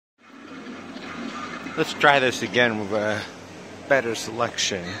Let's try this again with a better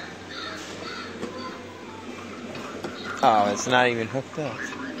selection. Oh, it's not even hooked up.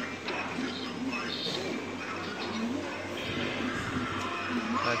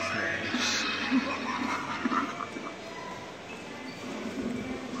 That's nice.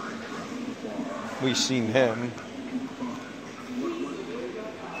 We've seen him.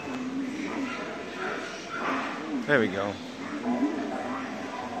 There we go.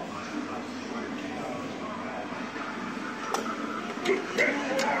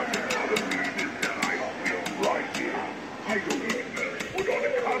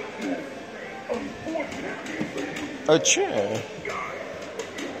 A chair.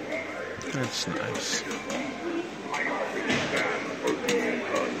 That's nice.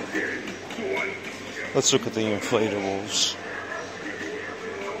 Let's look at the inflatables.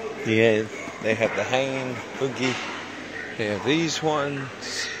 Yeah, they have the hang, boogie. They have these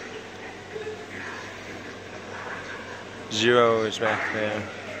ones. Zero is back there.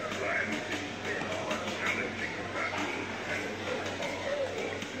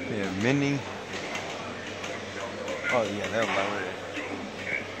 They have mini. Oh yeah, they'll lower it.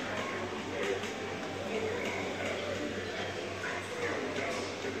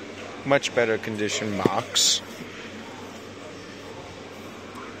 Much better condition box.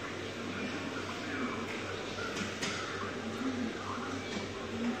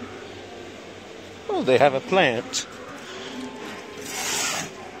 Oh, they have a plant.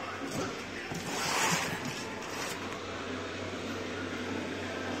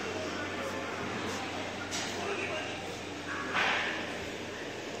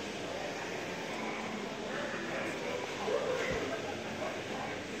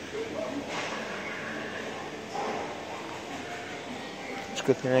 It's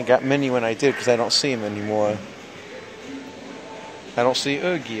a good thing I got mini when I did, because I don't see him anymore. I don't see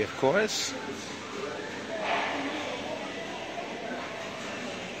Oogie, of course.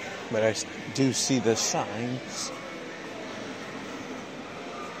 But I do see the signs.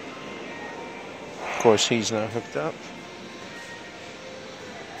 Of course, he's not hooked up.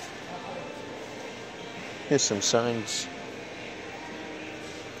 Here's some signs.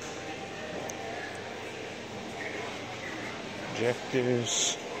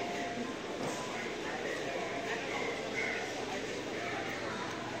 Projectors.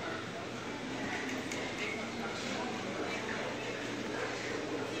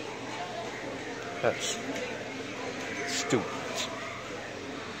 That's stupid.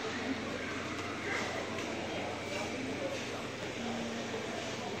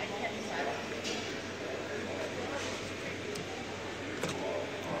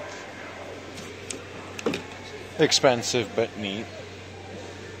 Expensive but neat.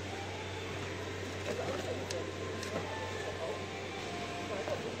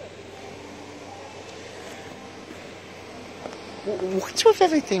 What's with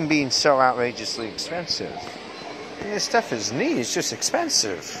everything being so outrageously expensive? I mean, this stuff is neat, it's just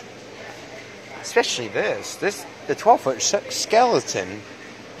expensive. Especially this. The 12-foot skeleton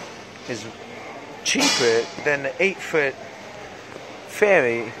is cheaper than the 8-foot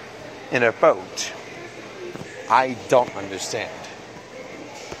fairy in a boat. I don't understand.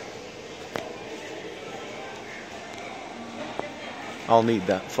 I'll need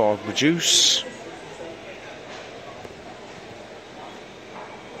that for the juice.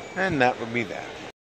 And that would be that.